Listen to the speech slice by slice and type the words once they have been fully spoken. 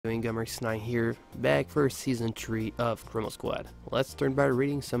Doing Gummer9 here, back for season 3 of Chroma Squad. Let's start by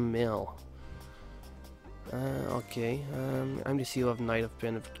reading some mail. I'm the CEO of Knight of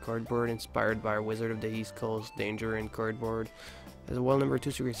Pen of Cardboard, inspired by Wizard of the East Coast, Danger and Cardboard. As a well-numbered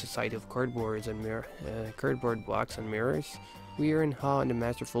 2 secret society of cardboards and cardboard blocks and mirrors, we are in awe in the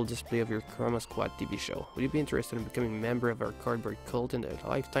masterful display of your Chroma Squad TV show. Would you be interested in becoming a member of our cardboard cult and a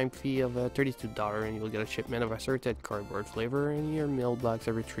lifetime fee of $32, and you will get a shipment of assorted cardboard flavor in your mailbox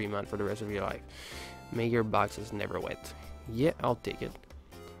every 3 months for the rest of your life. May your boxes never wet. Yeah, I'll take it.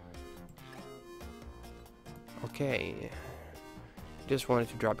 Okay. Just wanted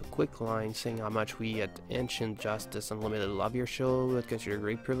to drop a quick line saying how much we at Ancient Justice Unlimited love your show. Would consider a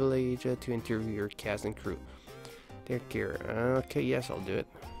great privilege to interview your cast and crew. Take care. Okay, yes, I'll do it.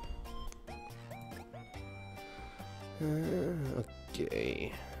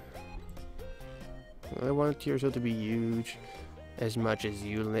 Okay. I want your show to be huge as much as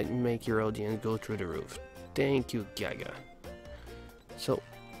you. Let me make your audience go through the roof. Thank you, Gaga. So,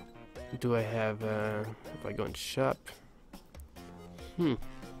 do I have, if I go in shop?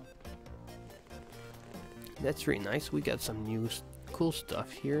 That's really nice. We got some new cool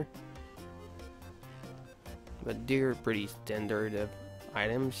stuff here. But they're pretty standard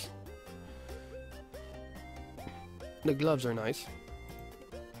items. The gloves are nice.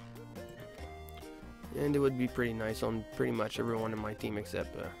 And it would be pretty nice on pretty much everyone in my team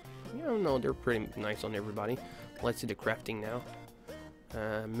except, no, they're pretty nice on everybody. Let's see the crafting now.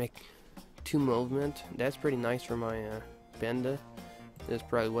 Make 2 movement. That's pretty nice for my panda. That's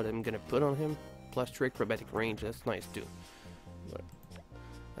probably what I'm gonna put on him. Plus 3 acrobatic range. That's nice too. But,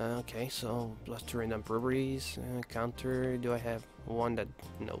 okay, so plus 2 random properties. Counter. Do I have one that?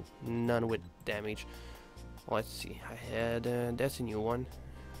 No, none with damage. Let's see. I had that's a new one.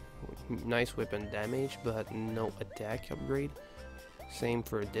 Nice weapon damage, but no attack upgrade. Same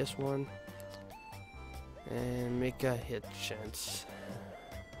for this one. And make a hit chance.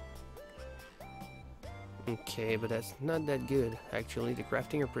 Okay, but that's not that good. Actually, the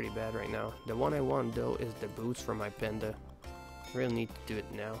crafting are pretty bad right now. The one I want though is the boots for my panda. Really need to do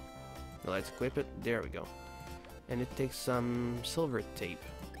it now. Let's equip it. There we go. And it takes some silver tape.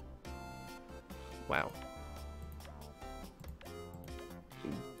 Wow.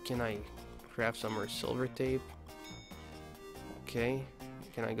 Can I craft some more silver tape? Okay.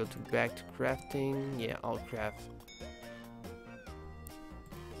 Can I go back to crafting? Yeah, I'll craft.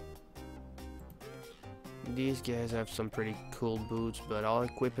 These guys have some pretty cool boots, but I'll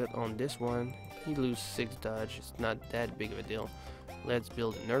equip it on this one. He loses 6 dodge. It's not that big of a deal. Let's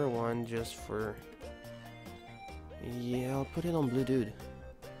build another one just for... Yeah, I'll put it on Blue Dude.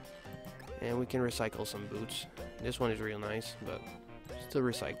 And we can recycle some boots. This one is real nice, but still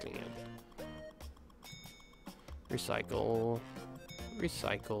recycling it. Recycle.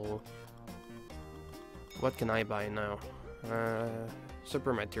 Recycle. What can I buy now?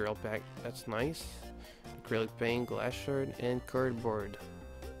 Super material pack. That's nice. Acrylic paint, glass shard, and cardboard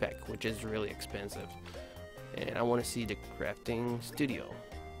pack, which is really expensive. And I want to see the crafting studio.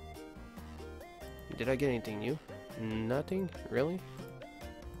 Did I get anything new? Nothing? Really?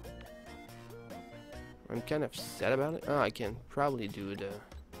 I'm kind of sad about it. Oh, I can probably do the...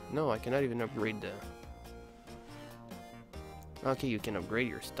 No, I cannot even upgrade the... Okay, you can upgrade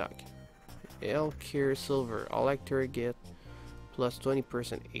your stock. L-Care Silver. All actor get plus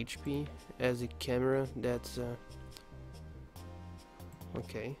 20% HP. As a camera, that's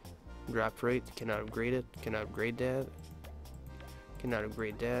okay. Drop rate, cannot upgrade it, cannot upgrade that, cannot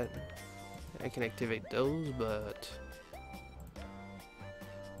upgrade that. I can activate those, but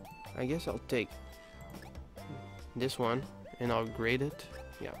I guess I'll take this one and I'll upgrade it.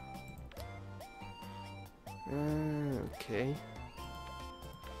 Yeah. Okay.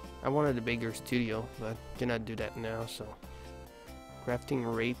 I wanted a bigger studio, but cannot do that now, so.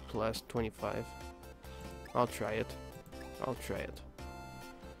 Crafting rate plus 25. I'll try it. I'll try it.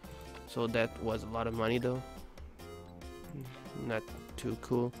 So that was a lot of money though. Not too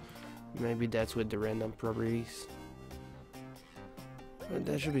cool. Maybe that's with the random properties. But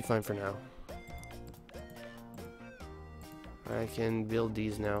that should be fine for now. I can build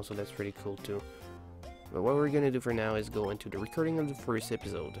these now, so that's pretty cool too. But what we're gonna do for now is go into the recording of the first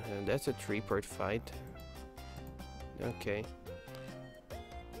episode. And that's a 3-part fight. Okay.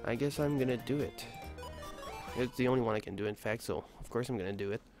 I guess I'm gonna do it. It's the only one I can do, in fact, so of course I'm gonna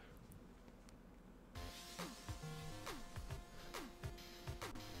do it.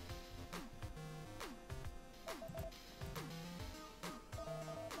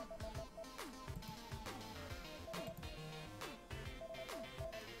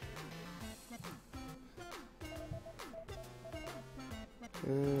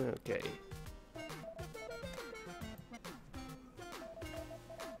 Okay.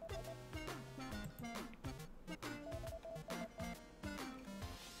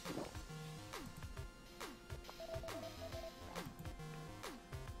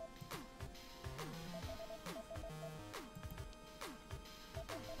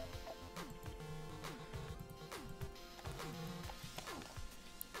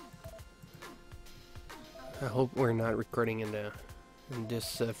 I hope we're not recording in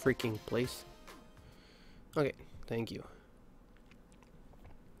this freaking place. Okay, thank you.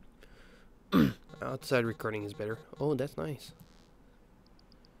 Outside recording is better. Oh, that's nice.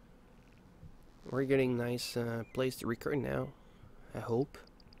 We're getting nice place to record now. I hope.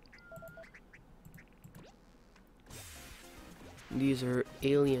 These are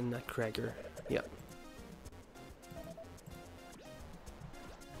alien nutcracker. Yep.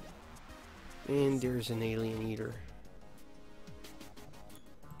 And there's an alien eater.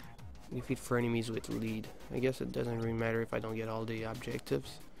 Defeat 4 enemies with lead. I guess it doesn't really matter if I don't get all the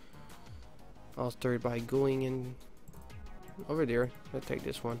objectives. I'll start by going in over there. Let's take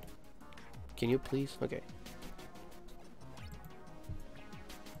this one. Can you please? Okay.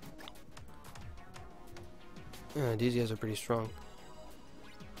 These guys are pretty strong.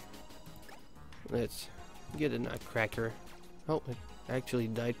 Let's get a nutcracker. Oh, it actually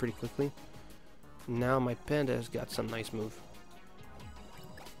died pretty quickly. Now my panda's got some nice move.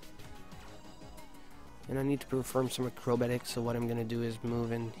 And I need to perform some acrobatics, so what I'm gonna do is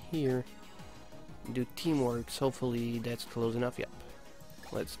move in here. Do teamwork, so hopefully that's close enough. Yep.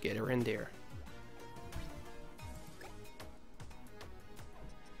 Let's get her in there.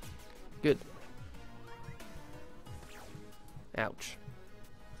 Good. Ouch.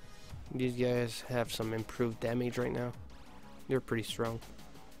 These guys have some improved damage right now. They're pretty strong.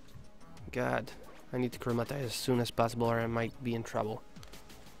 God, I need to chromatize as soon as possible or I might be in trouble.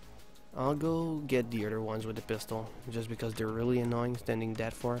 I'll go get the other ones with the pistol, just because they're really annoying standing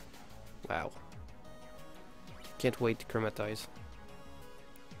that far. Wow. Can't wait to chromatize.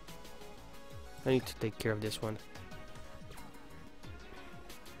 I need to take care of this one.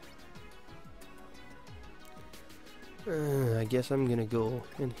 I guess I'm gonna go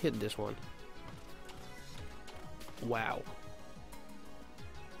and hit this one. Wow.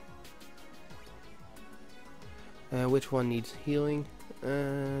 Which one needs healing?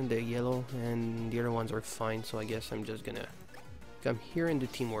 The yellow, and the other ones are fine, so I guess I'm just gonna come here and do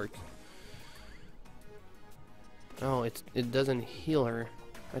teamwork. Oh, it doesn't heal her.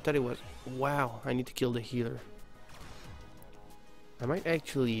 I thought it was... Wow, I need to kill the healer. I might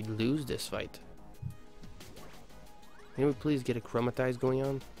actually lose this fight. Can we please get a chromatize going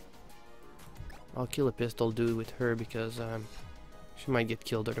on? I'll kill a pistol dude with her because she might get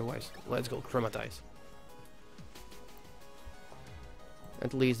killed otherwise. Let's go, chromatize.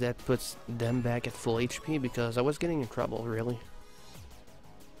 At least that puts them back at full HP because I was getting in trouble, really.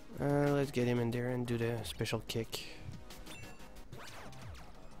 Let's get him in there and do the special kick.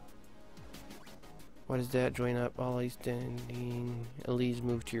 What is that? Join up. Always standing. Elise,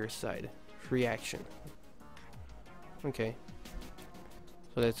 move to your side. Free action. Okay.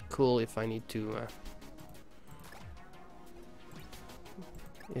 So that's cool if I need to...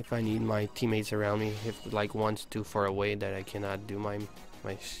 if I need my teammates around me. If like one's too far away that I cannot do my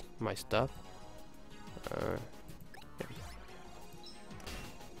stuff.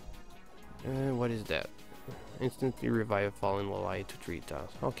 What is that? Instantly revive fallen ally to 3,000.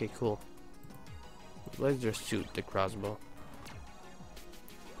 Okay, cool. Let's just shoot the crossbow.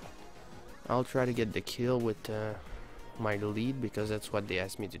 I'll try to get the kill with my lead because that's what they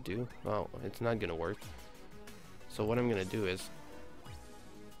asked me to do. Well, it's not gonna work. So what I'm gonna do is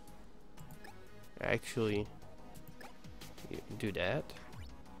actually do that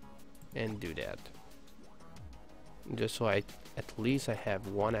and do that, just so at least I have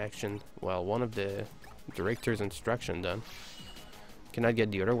one action, well, one of the director's instruction done. Cannot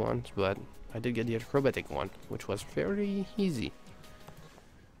get the other ones, but I did get the acrobatic one, which was very easy.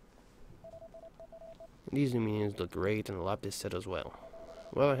 These new minions look great, and I love this set as well.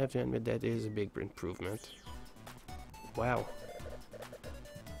 Well, I have to admit that is a big improvement. Wow.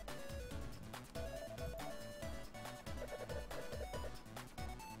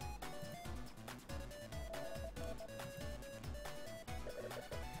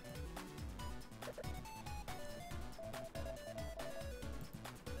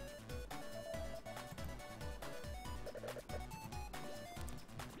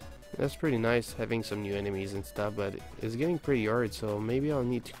 That's pretty nice having some new enemies and stuff, but it's getting pretty hard, so maybe I'll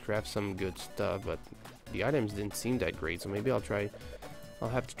need to craft some good stuff, but the items didn't seem that great, so maybe I'll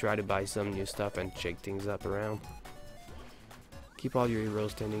have to try to buy some new stuff and shake things up around. Keep all your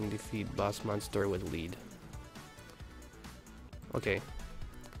heroes standing. Defeat boss monster with lead. Okay.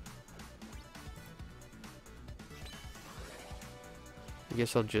 I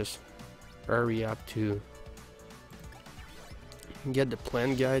guess I'll just hurry up to get the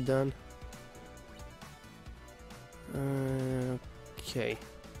plan guide done. Okay.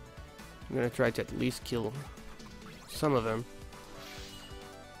 I'm gonna try to at least kill some of them.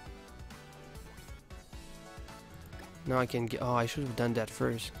 Now I can get. Oh, I should have done that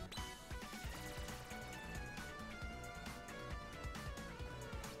first.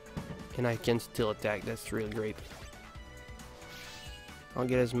 And I can still attack. That's really great. I'll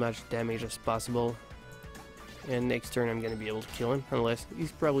get as much damage as possible. And next turn I'm gonna be able to kill him. Unless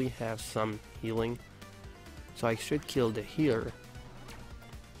he's probably have some healing. So I should kill the healer.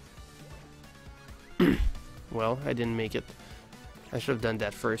 Well, I didn't make it. I should have done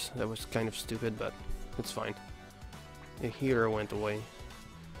that first. That was kind of stupid, but it's fine. The healer went away.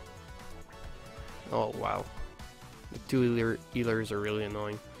 Oh wow. The two healers are really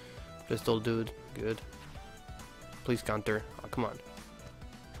annoying. Pistol dude, good. Please counter. Oh, come on.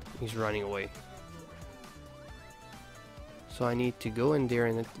 He's running away. So I need to go in there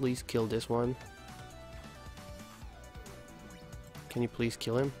and at least kill this one. Can you please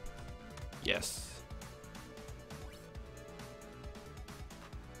kill him? Yes.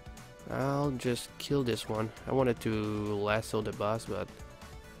 I'll just kill this one. I wanted to lasso the boss, but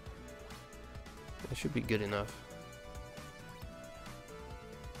it should be good enough.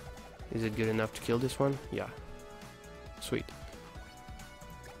 Is it good enough to kill this one? Yeah. Sweet.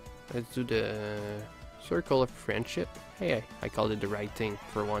 Let's do the circle of friendship. Hey, I called it the right thing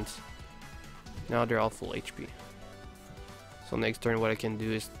for once. Now they're all full HP. So next turn what I can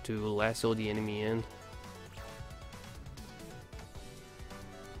do is to lasso the enemy in.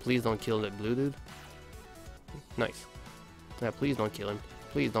 Please don't kill the blue dude. Nice. Now please don't kill him.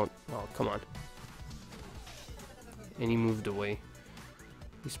 Please don't. Oh, come on. And he moved away.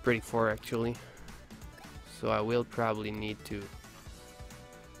 He's pretty far actually. So I will probably need to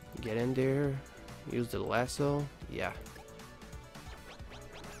get in there. Use the lasso. Yeah.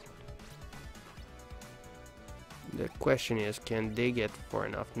 The question is, can they get far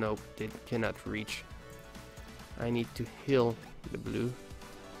enough? Nope, they cannot reach. I need to heal the blue.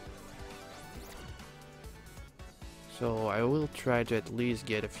 So I will try to at least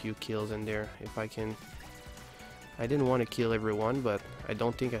get a few kills in there if I can. I didn't want to kill everyone, but I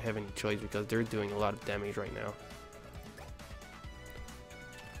don't think I have any choice because they're doing a lot of damage right now.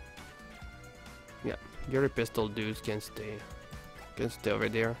 Yeah, the other pistol dudes can stay over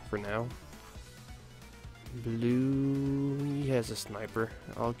there for now. Blue, he has a sniper.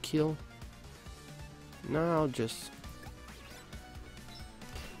 I'll kill. No, I'll just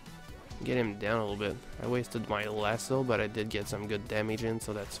get him down a little bit. I wasted my lasso, but I did get some good damage in,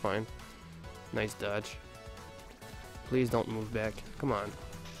 so that's fine. Nice dodge. Please don't move back. Come on.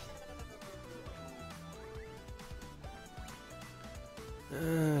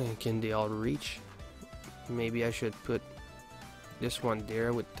 Can they all reach? Maybe I should put this one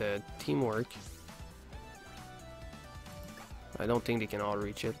there with the teamwork. I don't think they can all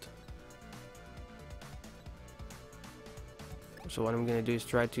reach it. So what I'm gonna do is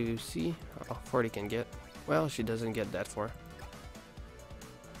try to see how far they can get. Well, she doesn't get that far.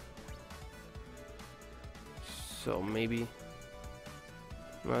 So maybe...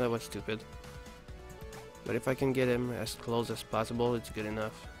 Well, that was stupid. But if I can get him as close as possible, it's good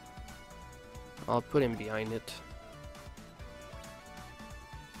enough. I'll put him behind it.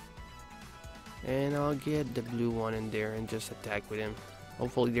 And I'll get the blue one in there and just attack with him.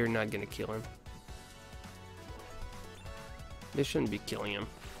 Hopefully they're not gonna kill him. They shouldn't be killing him.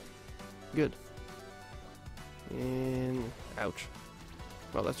 Good. And... ouch.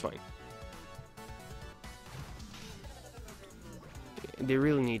 Well, that's fine. They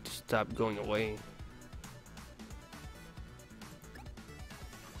really need to stop going away.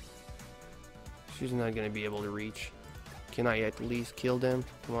 She's not gonna be able to reach. Can I at least kill them?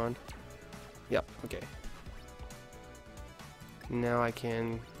 Come on. Yep, okay. Now I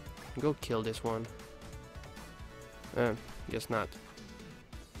can go kill this one. Guess not.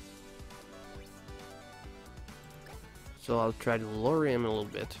 So I'll try to lure him a little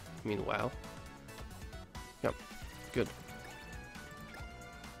bit meanwhile. Yep, good.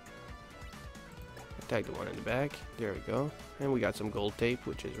 Attack the one in the back. There we go. And we got some gold tape,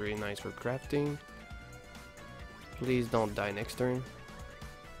 which is really nice for crafting. Please don't die next turn.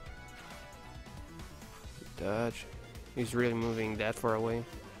 Dodge. He's really moving that far away.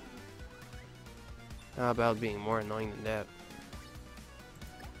 How about being more annoying than that?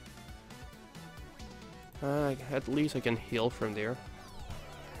 At least I can heal from there.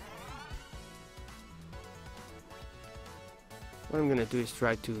 What I'm gonna do is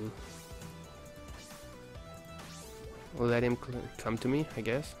try to let him come to me, I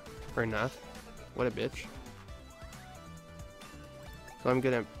guess. Or not. What a bitch. So I'm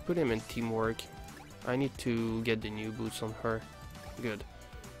gonna put him in teamwork. I need to get the new boots on her. Good.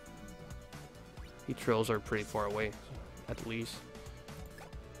 He trolls are pretty far away, at least.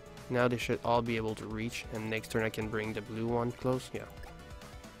 Now they should all be able to reach, and next turn I can bring the blue one close. Yeah.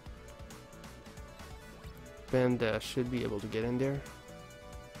 Panda should be able to get in there.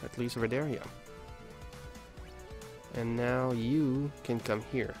 At least over there, yeah. And now you can come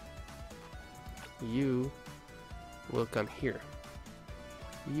here. You will come here.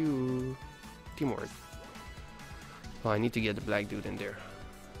 You... Teamwork. Oh, I need to get the black dude in there.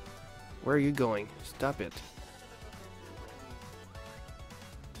 Where are you going? Stop it.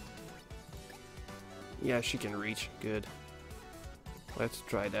 Yeah, she can reach. Good. Let's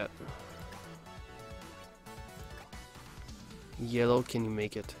try that. Yellow, can you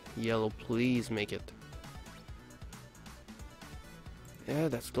make it? Yellow, please make it. Yeah,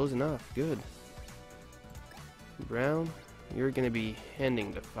 that's close enough. Good. Brown, you're gonna be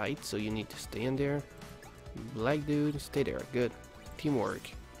ending the fight, so you need to stay in there. Black dude, stay there. Good. Teamwork.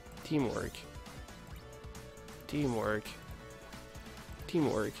 Teamwork. Teamwork.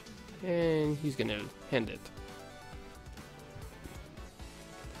 Teamwork. And he's gonna end it.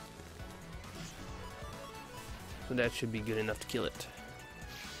 So that should be good enough to kill it.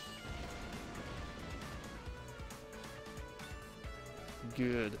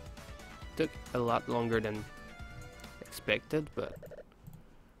 Good. Took a lot longer than expected, but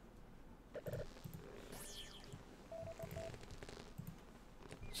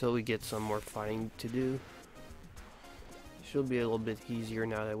so we get some more fighting to do. Should be a little bit easier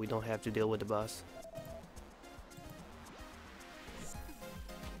now that we don't have to deal with the boss.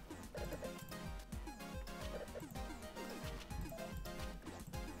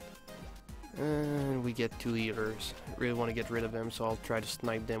 And we get 2 healers. Really want to get rid of them, so I'll try to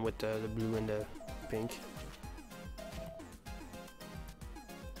snipe them with the blue and the pink.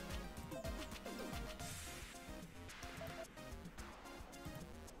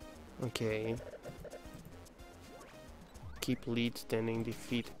 Okay. Keep lead standing,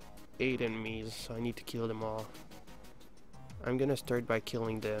 defeat 8 enemies, so I need to kill them all. I'm gonna start by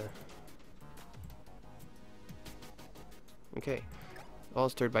killing the... Okay. I'll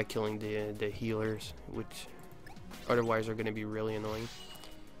start by killing the healers, which otherwise are gonna be really annoying.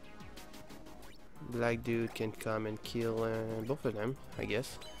 Black dude can come and kill both of them, I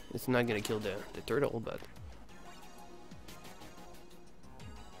guess. It's not gonna kill the turtle, but...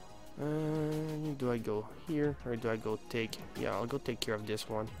 do I go here, or do I go take... Yeah, I'll go take care of this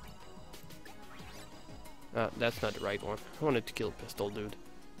one. That's not the right one. I wanted to kill Pistol Dude.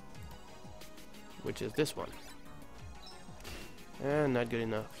 Which is this one. And not good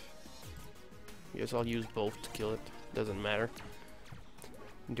enough. Guess I'll use both to kill it. Doesn't matter.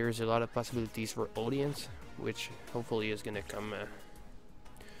 There's a lot of possibilities for audience, which hopefully is gonna come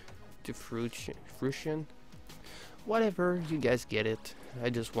to fruition. Whatever, you guys get it. I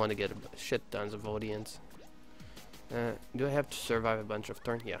just want to get a shit tons of audience. Do I have to survive a bunch of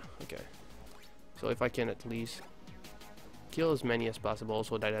turns? Yeah, okay. So if I can at least kill as many as possible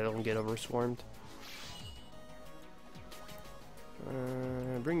so that I don't get overswarmed.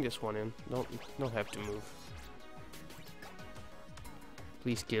 Bring this one in. Don't have to move.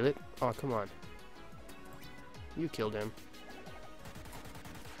 Please kill it. Oh, come on. You killed him.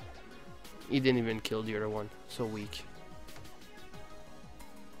 He didn't even kill the other one. So weak.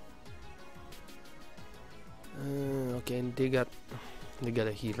 Okay, and they got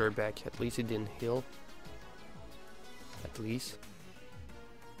a healer back. At least he didn't heal. At least.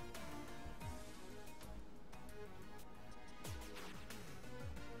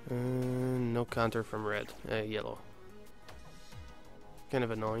 No counter from red. Yellow. Kind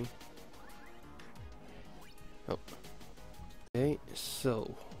of annoying. Oh. Okay,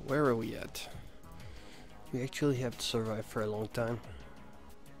 so where are we at? We actually have to survive for a long time.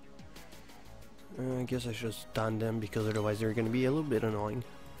 I guess I should stun them because otherwise they're gonna be a little bit annoying.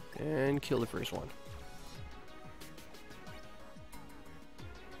 And kill the first one.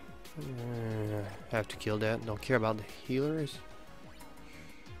 Have to kill that. Don't care about the healers.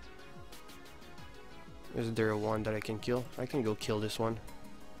 Is there one that I can kill? I can go kill this one.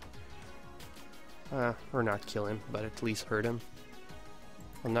 Or not kill him, but at least hurt him.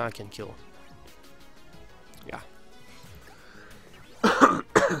 Well, now I can kill. Yeah.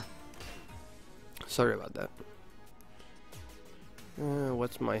 Sorry about that.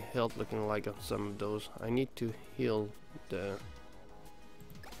 What's my health looking like on some of those? I need to heal the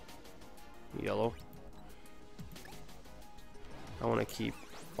yellow. I want to keep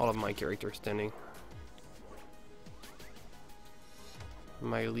all of my characters standing.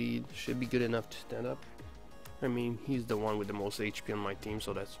 My lead should be good enough to stand up. I mean, he's the one with the most HP on my team,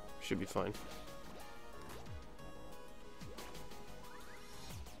 so that should be fine.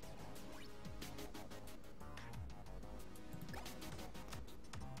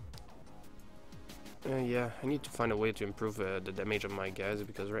 Yeah, I need to find a way to improve the damage of my guys,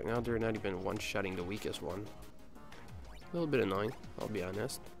 because right now they're not even one-shotting the weakest one. A little bit annoying, I'll be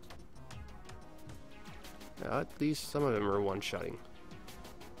honest. At least some of them are one-shotting.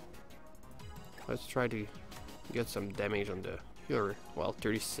 Let's try to get some damage on the healer. Well,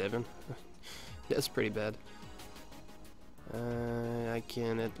 37. That's pretty bad. I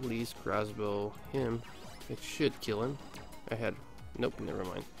can at least crossbow him. It should kill him. I had... Nope, never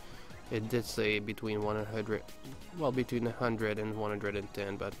mind. It did say between 100... Well, between 100 and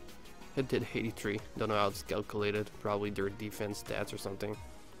 110, but it did 83. Don't know how it's calculated. Probably their defense stats or something.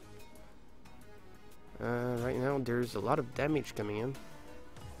 Right now, there's a lot of damage coming in.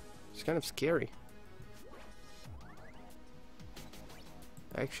 It's kind of scary.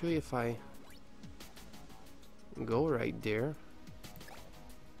 Actually, if I go right there,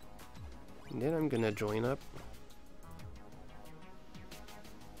 then I'm gonna join up.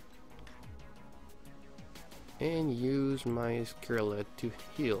 And use my Scarlet to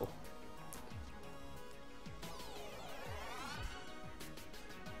heal.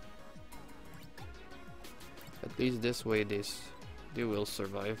 At least this way they will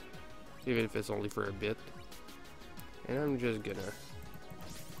survive, even if it's only for a bit. And I'm just gonna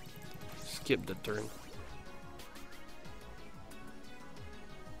skip the turn.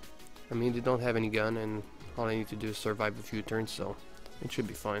 I mean, they don't have any gun, and all I need to do is survive a few turns, so it should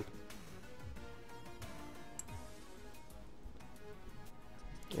be fine.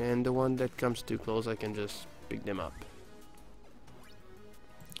 And the one that comes too close, I can just pick them up.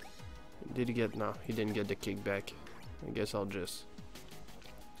 Did he get... No, he didn't get the kickback. I guess I'll just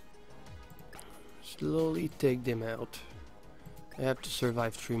slowly take them out. I have to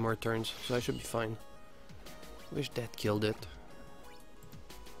survive 3 more turns, so I should be fine. Wish that killed it.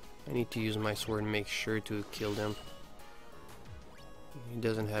 I need to use my sword and make sure to kill them. He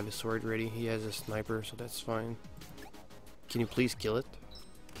doesn't have his sword ready. He has a sniper, so that's fine. Can you please kill it?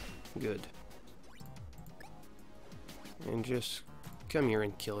 Good. And just come here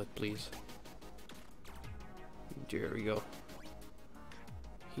and kill it, please. There we go.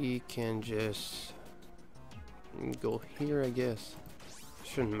 He can just go here, I guess.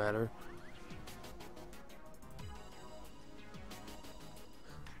 Shouldn't matter.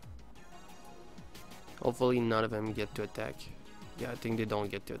 Hopefully none of them get to attack. Yeah, I think they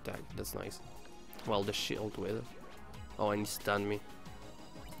don't get to attack. That's nice. Well, the shield will. Oh, and he stunned me.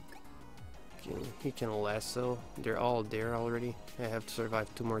 Okay, he can lasso. They're all there already. I have to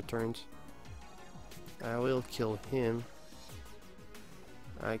survive 2 more turns. I will kill him.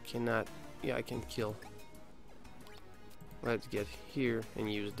 I cannot... Yeah, I can kill. Let's get here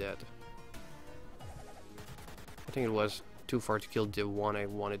and use that. I think it was too far to kill the one I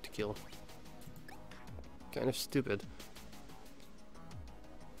wanted to kill. Kind of stupid.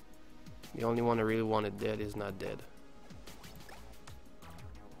 The only one I really wanted dead is not dead.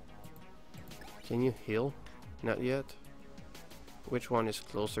 Can you heal? Not yet. Which one is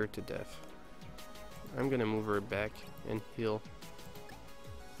closer to death? I'm gonna move her back and heal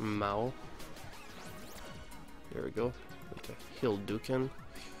Mao. There we go. With a heal Dukan.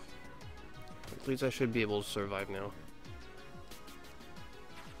 At least I should be able to survive now.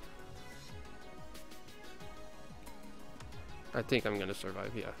 I think I'm gonna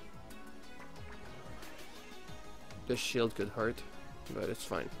survive, yeah. The shield could hurt, but it's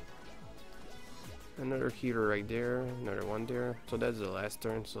fine. Another healer right there, another one there. So that's the last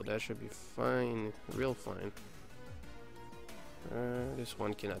turn, so that should be fine, real fine. This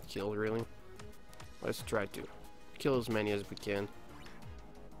one cannot kill, really. Let's try to kill as many as we can.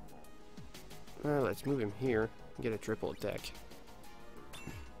 Let's move him here, get a triple attack.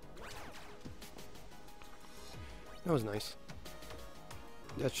 That was nice.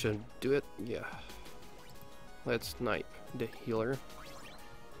 That should do it, yeah. Let's snipe the healer.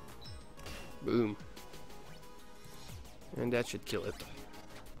 Boom. And that should kill it.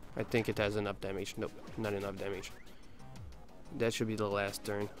 I think it has enough damage. Nope, not enough damage. That should be the last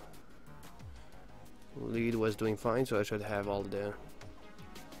turn. Lead was doing fine, so I should have all the...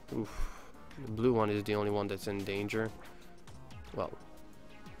 Oof. The blue one is the only one that's in danger. Well,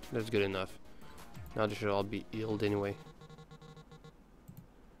 that's good enough. Now they should all be healed anyway.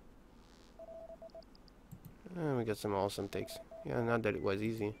 we got some awesome takes. Yeah, not that it was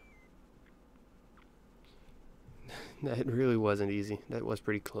easy. That really wasn't easy. That was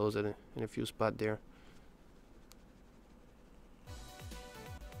pretty close in a few spots there.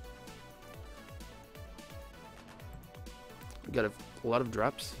 We got a lot of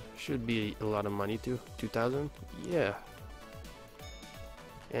drops. Should be a lot of money too. 2,000. Yeah.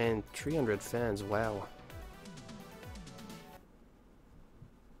 And 300 fans. Wow.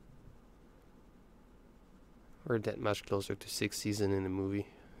 We're that much closer to 6th season in the movie.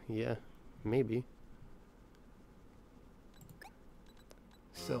 Yeah, maybe.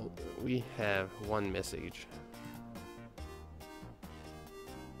 So we have one message.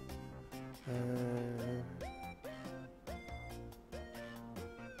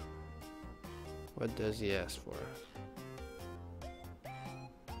 What does he ask for?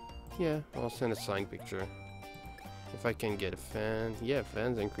 Yeah, I'll send a signed picture. If I can get a fan. Yeah,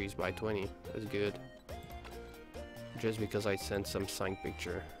 fans increased by 20. That's good. Just because I sent some signed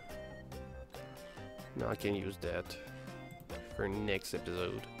picture. Now I can use that for next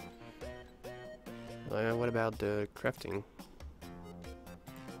episode. What about the crafting?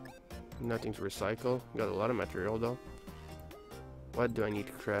 Nothing to recycle. Got a lot of material though. What do I need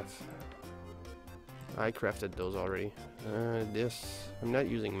to craft? I crafted those already. This, I'm not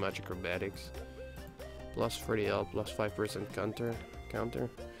using much acrobatics. Plus 40 health, plus 5% counter.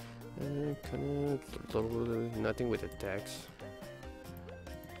 Nothing with attacks.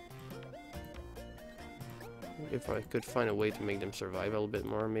 If I could find a way to make them survive a little bit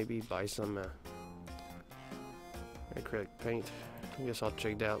more, maybe buy some acrylic paint. I guess I'll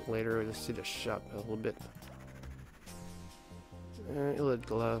check that out later. Let's see the shop a little bit. Illit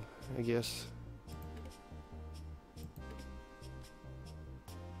glove, I guess.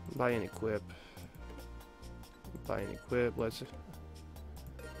 Buy and equip. Buy and equip. Let's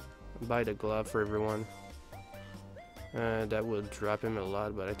buy the glove for everyone. That will drop him a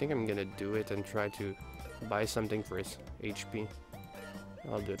lot, but I think I'm gonna do it and try to buy something for his HP.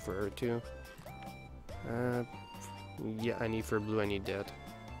 I'll do it for her too. Yeah, I need for blue, I need that.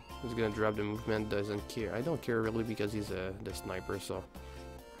 He's gonna drop the movement, doesn't care. I don't care really because he's the sniper, so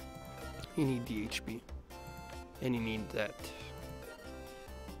he need the HP. And he need that.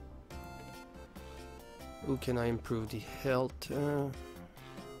 Who can I improve the health?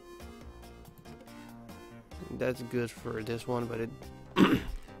 That's good for this one, but it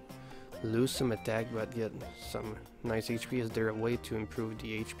lose some attack but get some nice HP. Is there a way to improve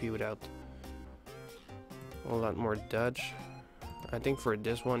the HP without a lot more dodge? I think for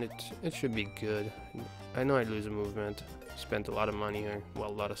this one it should be good. I know I lose a movement, spent a lot of money, or well,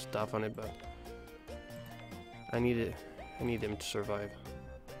 a lot of stuff on it, but I need him to survive.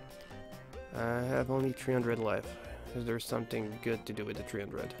 I have only 300 left. Is there something good to do with the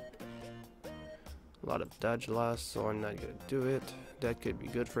 300? A lot of dodge loss, so I'm not gonna do it. That could be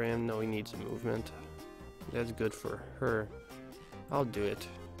good for him. No, he needs a movement. That's good for her. I'll do it.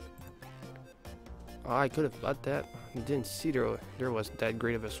 Oh, I could have bought that. Didn't see there was that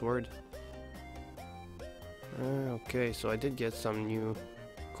great of a sword. Okay, so I did get some new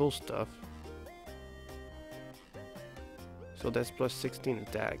cool stuff. So that's plus 16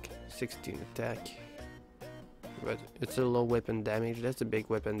 attack. 16 attack. But it's a low weapon damage. That's a big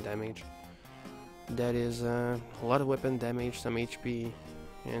weapon damage. That is a lot of weapon damage, some HP,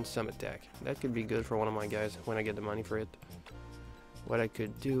 and some attack. That could be good for one of my guys when I get the money for it. What I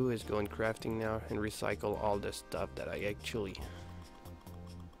could do is go in crafting now and recycle all the stuff that I actually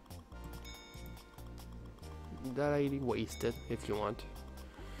wasted, if you want.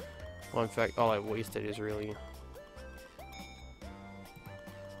 Well, in fact, all I wasted is really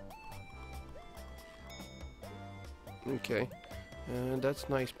okay. That's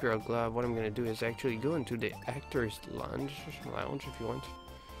nice pair of glove. What I'm gonna do is actually go into the actor's lounge if you want.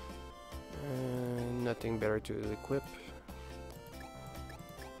 Nothing better to equip.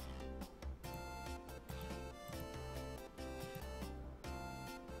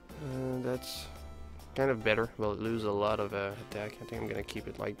 That's kind of better. Well, lose a lot of attack. I think I'm gonna keep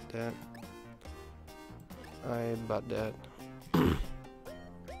it like that. I bought that.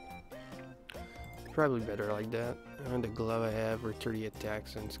 Probably better like that. And the glove I have for 30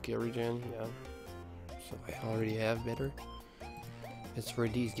 attacks and skill regen, yeah. So I already have better. It's for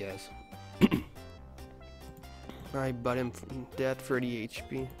these guys. I bought him that for the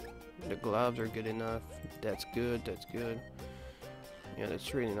HP. The gloves are good enough. That's good, that's good. Yeah,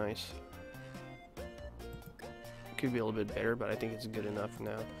 that's really nice. Could be a little bit better, but I think it's good enough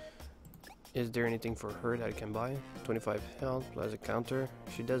now. Is there anything for her that I can buy? 25 health plus a counter.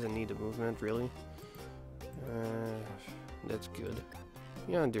 She doesn't need the movement really. That's good.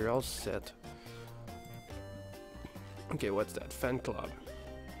 Yeah, they're all set. Okay, what's that? Fan Club.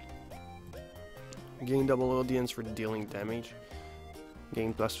 Gain double audience for dealing damage.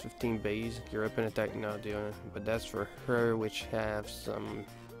 Gain plus 15 base. Your weapon attack now doing, but that's for her, which have some.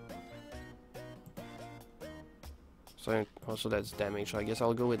 So also that's damage. So I guess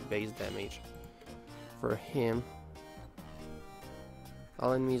I'll go with base damage. For him,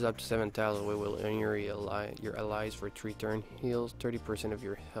 all enemies up to 7,000 will earn your allies for 3 turn. Heals 30% of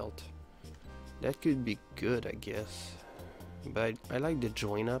your health. That could be good, I guess. But I like the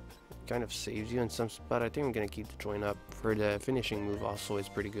join up. It kind of saves you in some spot. I think I'm gonna keep the join up. For the finishing move also, it's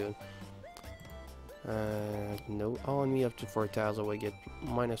pretty good. No, all enemy up to 4,000 will get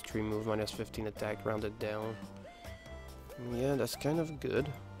 -3 move, -15 attack, rounded down. Yeah, that's kind of good.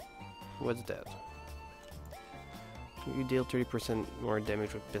 What's that? You deal 30% more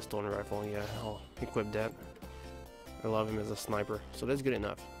damage with pistol and rifle. Yeah, I'll equip that. I love him as a sniper, so that's good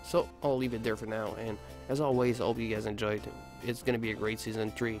enough. So I'll leave it there for now, and as always, I hope you guys enjoyed. It's gonna be a great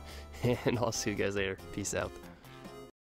season 3, and I'll see you guys later. Peace out.